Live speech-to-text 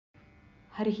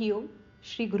Harihi Om,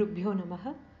 Shri Gurubhyo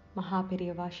Namaha,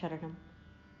 Mahaperiyava Sharanam.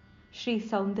 Shri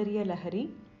Soundarya Lahari,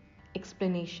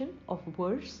 explanation of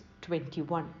verse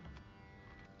 21.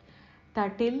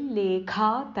 Tatil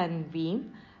lekha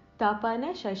tanvim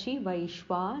tapana shashi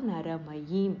vaishwa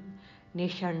naramayim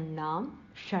nishannam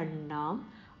shannam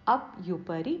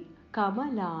apyupari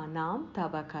kamalanam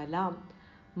tavakalam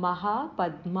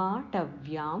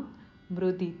mahapadmatavyam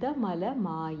mrudita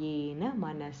malamayena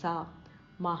manasa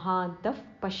mahantah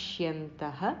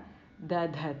pashyantah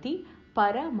dadhati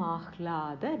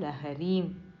paramahlada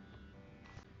laharim.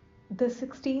 The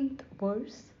 16th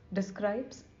verse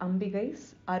describes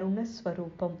Ambigai's Aruna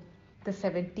Swarupam. The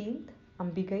 17th,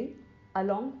 Ambigai,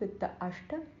 along with the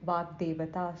Ashta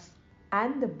Vagdevatas,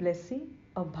 and the blessing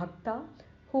a Bhakta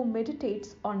who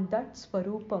meditates on that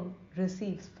Swarupam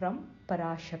receives from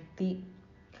Parashakti.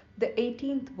 The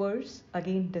 18th verse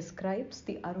again describes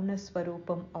the Aruna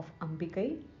Swarupam of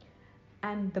Ambigai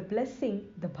and the blessing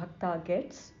the Bhakta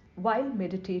gets while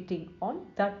meditating on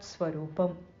that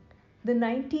Swarupam. The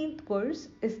 19th verse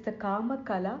is the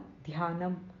Kamakala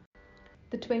Dhyanam.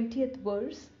 The 20th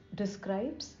verse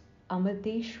describes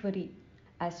Amarteshwari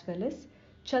as well as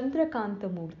Chandrakanta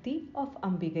Murti of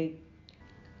Ambigai.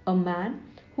 A man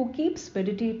who keeps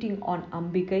meditating on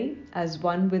Ambigai as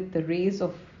one with the rays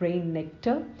of rain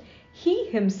nectar, he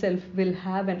himself will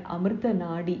have an Amrita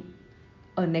Nadi,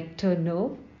 a nectar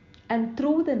nerve, and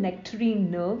through the nectarine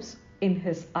nerves in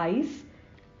his eyes,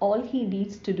 all he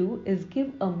needs to do is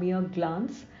give a mere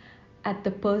glance at the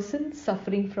person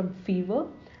suffering from fever,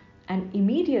 and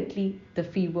immediately the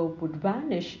fever would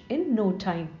vanish in no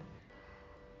time.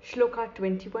 Shloka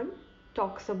 21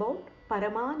 talks about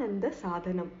Paramananda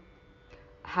Sadhanam,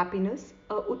 happiness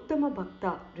a Uttama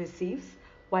Bhakta receives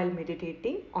while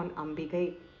meditating on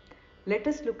Ambigai. Let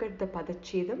us look at the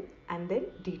Padachedam and then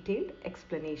detailed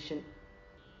explanation.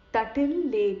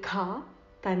 Tatil lekha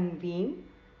tanvim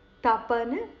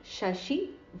tapana shashi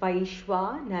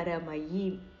vaishwa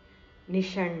naramayim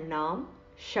nishannam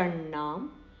shannam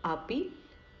api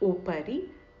upari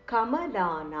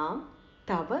kamalanam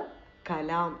tava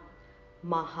kalam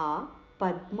maha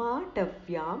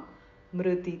padmatavyam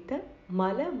mrudita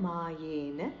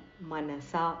malamayena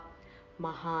manasa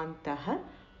mahantah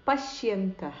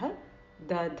pashyantah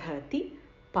dadhati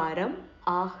param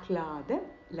ahlada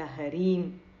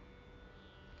laharim.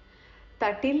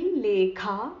 Tatil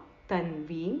lekha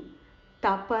tanvim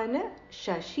tapana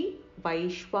shashi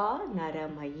vaishwa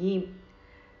naramayim.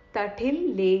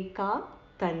 Tatil lekha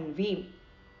tanvim,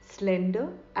 slender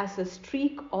as a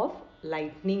streak of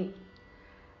lightning.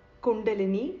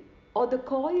 Kundalini, or the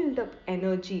coiled up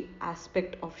energy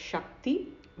aspect of Shakti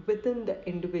within the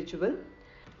individual,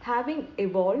 having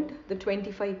evolved the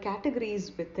 25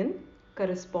 categories within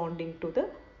corresponding to the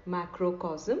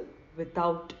macrocosm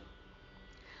without.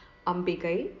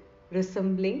 Ambigai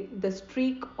resembling the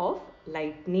streak of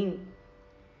lightning.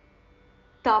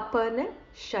 Tapana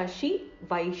shashi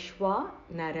vaishwa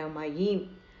naramayim.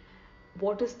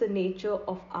 What is the nature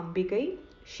of Ambigai?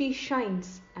 She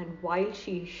shines, and while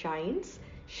she shines,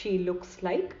 she looks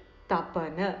like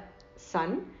Tapana,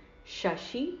 sun,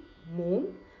 shashi,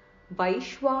 moon,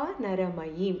 vaishwa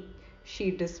naramayim.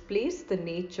 She displays the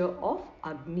nature of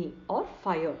Agni or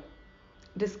fire,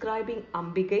 describing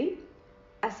Ambigai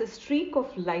as a streak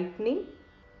of lightning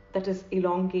that is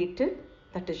elongated,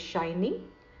 that is shining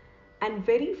and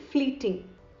very fleeting.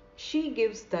 She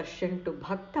gives darshan to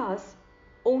bhaktas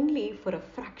only for a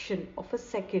fraction of a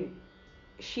second.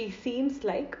 She seems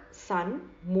like sun,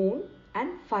 moon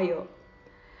and fire.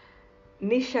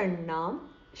 Nishannam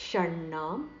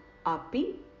shannam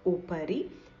api upari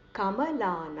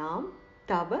kamalanam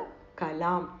tava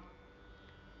kalam.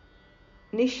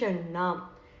 Nishannam,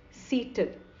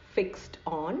 seated, fixed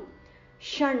on.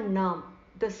 Shannam,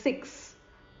 the six.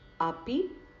 Api,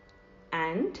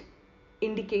 and,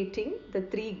 indicating the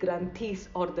three granthis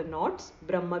or the knots,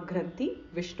 Brahma Granthi,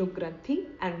 Vishnu Granthi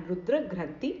and Rudra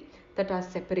Granthi, that are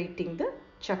separating the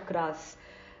chakras.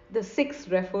 The six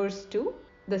refers to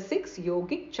the six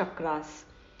yogic chakras.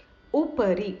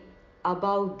 Upari,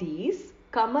 above these.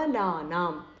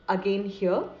 Kamalanam, again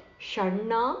here,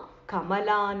 Shannam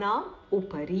Kamalanam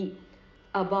Upari,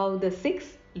 above the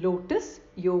six lotus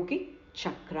yogic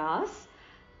chakras.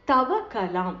 Tava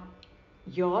kalam,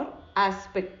 your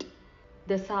aspect,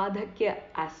 the sadhakya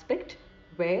aspect,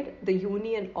 where the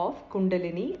union of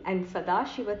Kundalini and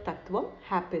Sadashiva Tattvam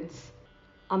happens.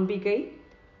 Ambigai,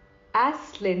 as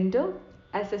slender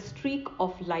as a streak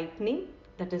of lightning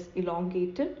that is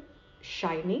elongated,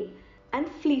 shining and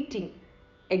fleeting,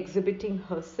 exhibiting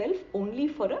herself only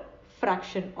for a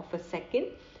fraction of a second,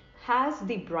 has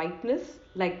the brightness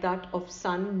like that of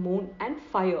sun, moon and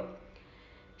fire.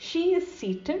 She is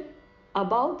seated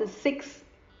above the 6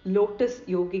 lotus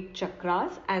yogic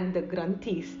chakras and the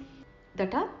granthis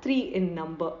that are 3 in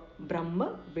number: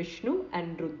 Brahma, Vishnu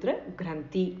and Rudra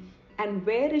Granthi. And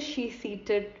where is she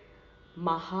seated?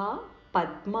 Maha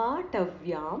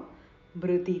Padmatavyam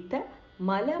Mrudita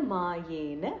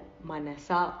Malamayena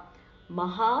Manasa.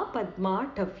 Maha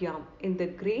Padmatavyam, in the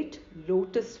great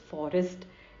lotus forest,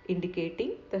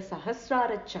 indicating the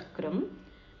Sahasrara Chakram.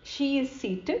 She is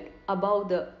seated above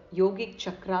the yogic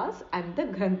chakras and the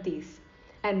granthis.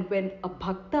 And when a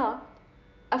bhakta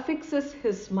affixes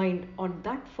his mind on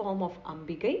that form of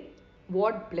Ambigai,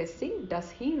 what blessing does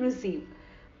he receive?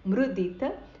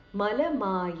 Mrudita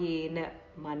Malamayena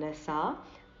Manasa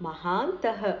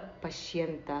Mahantaha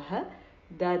Pashyantaha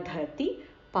Dadhati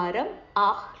Param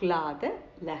Ahlada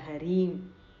Laharim.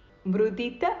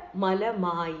 Mrudita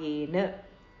Malamayena,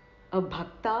 a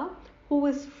bhakta who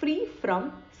is free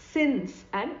from sins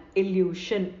and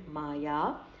illusion,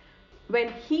 Maya.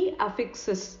 When he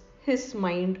affixes his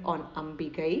mind on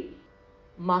Ambigai,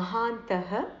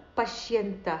 Mahantaha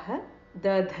Pashyantaha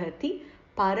Dadhati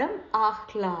Param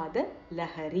Ahlada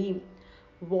Laharim.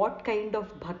 What kind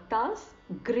of bhaktas?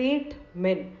 Great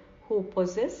men who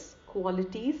possess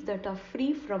qualities that are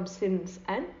free from sins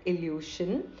and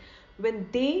illusion. When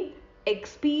they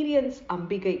experience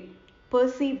Ambigai,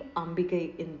 perceive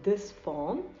Ambigai in this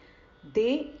form,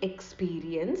 they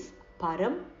experience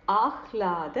Param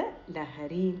Ahlada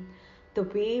Lahari, the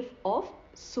wave of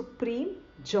supreme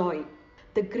joy.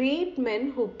 The great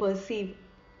men who perceive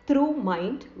through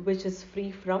mind which is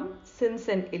free from sins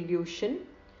and illusion,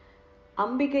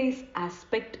 Ambigai's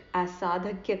aspect as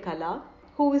Sadhakya Kala,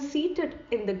 who is seated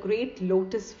in the great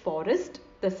lotus forest,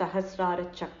 the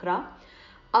Sahasrara Chakra,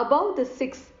 above the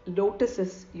 6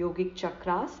 lotuses, yogic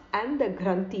chakras, and the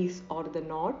granthis or the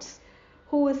knots,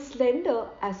 who is slender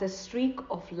as a streak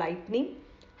of lightning,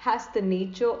 has the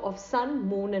nature of sun,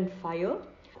 moon and fire,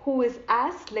 who is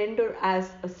as slender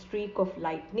as a streak of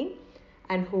lightning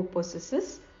and who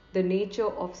possesses the nature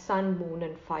of sun, moon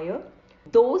and fire.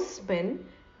 Those men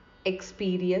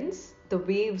experience the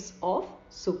waves of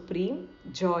supreme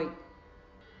joy.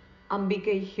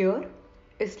 Ambigai here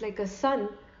is like a sun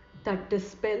that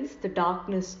dispels the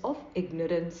darkness of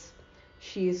ignorance.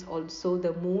 She is also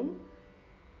the moon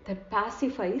that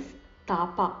pacifies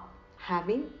tapa,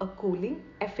 having a cooling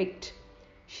effect.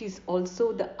 She is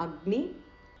also the Agni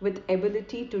with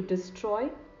ability to destroy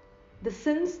the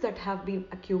sins that have been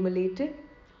accumulated,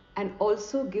 and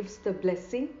also gives the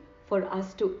blessing for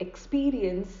us to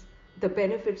experience the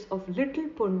benefits of little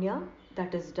punya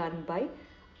that is done by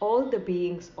all the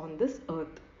beings on this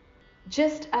earth.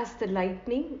 Just as the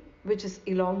lightning, which is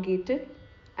elongated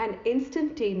and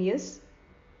instantaneous,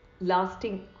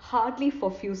 lasting hardly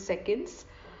for few seconds,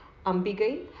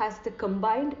 Ambigai has the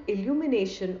combined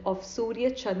illumination of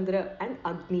Surya, Chandra and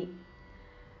Agni.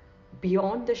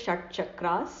 Beyond the Shat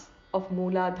Chakras of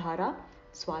Mooladhara,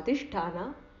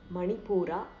 Swadhisthana,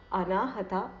 Manipura,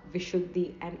 Anahata,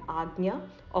 Vishuddhi and Agnya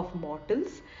of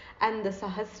mortals, and the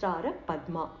Sahasrara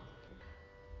Padma.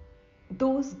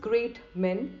 Those great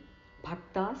men,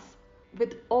 bhaktas,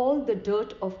 with all the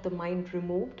dirt of the mind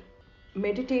removed,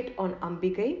 meditate on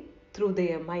Ambigai through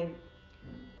their mind,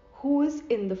 who is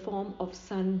in the form of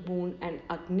sun, moon and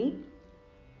Agni,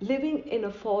 living in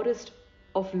a forest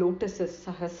of lotuses,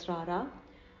 Sahasrara,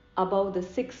 above the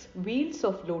 6 wheels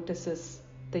of lotuses,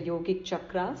 the yogic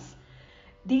chakras.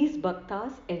 These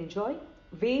bhaktas enjoy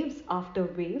waves after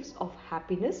waves of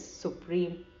happiness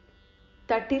supreme.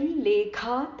 Tatil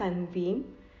Lekha Tanvim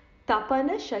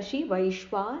Tapana Shashi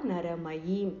Vaishwa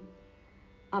Naramayim.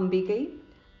 Ambigai,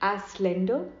 as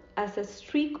slender as a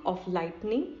streak of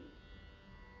lightning,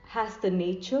 has the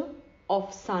nature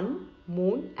of sun,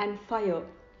 moon and fire.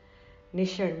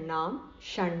 Nishannam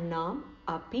Shannam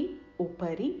Api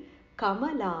Upari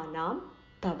Kamalanam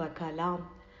Tavakalam.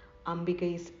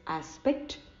 Ambigai's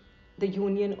aspect, the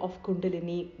union of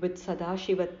Kundalini with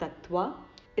Sadashiva Tattva,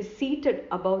 is seated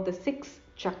above the 6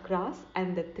 chakras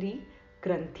and the 3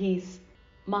 granthis.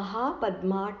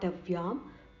 Mahapadmatavyam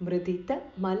Mridita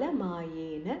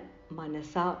Malamayena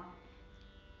Manasa.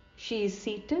 She is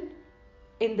seated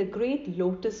in the great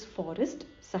lotus forest,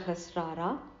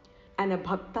 Sahasrara, and a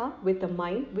bhakta with a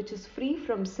mind which is free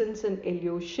from sins and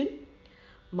illusion.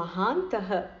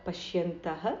 Mahantaha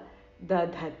Pashyantaha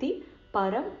Dadhati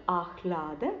Param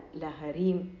Ahlada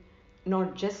Laharim.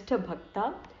 Not just a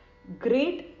bhakta,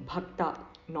 great bhakta,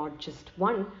 not just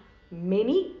one,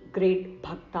 many great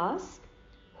bhaktas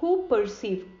who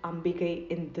perceive Ambigai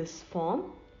in this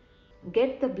form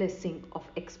get the blessing of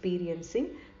experiencing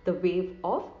the wave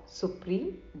of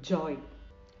supreme joy.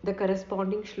 The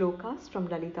corresponding shlokas from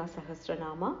Lalita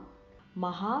Sahasranama.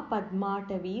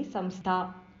 Mahapadmatavi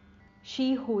Samstha,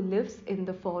 she who lives in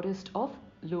the forest of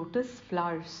lotus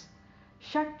flowers.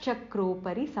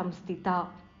 Shatchakropari Samstita,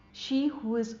 she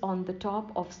who is on the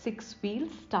top of 6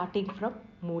 wheels starting from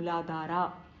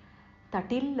Mooladhara.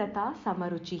 Tatillata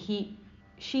Samaruchihi,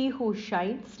 she who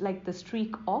shines like the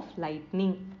streak of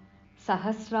lightning.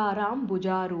 Sahasraram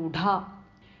Bujarudha,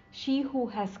 she who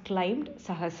has climbed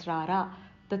Sahasrara,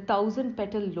 the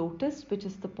 1000-petal lotus, which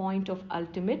is the point of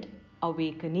ultimate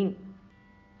awakening.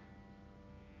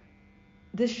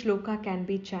 This shloka can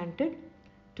be chanted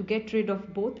to get rid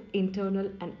of both internal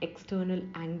and external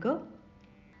anger,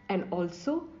 and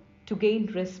also to gain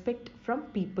respect from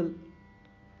people.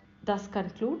 Thus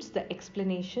concludes the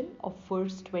explanation of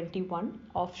verse 21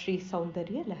 of Sri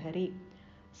Soundarya Lahari.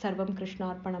 Sarvam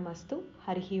Krishnarpanamastu.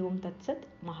 Harihi Om Tat Sat.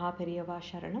 Mahaperiyava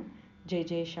Sharanam. Jai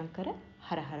Jai Shankara.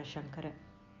 Hara Hara Shankara.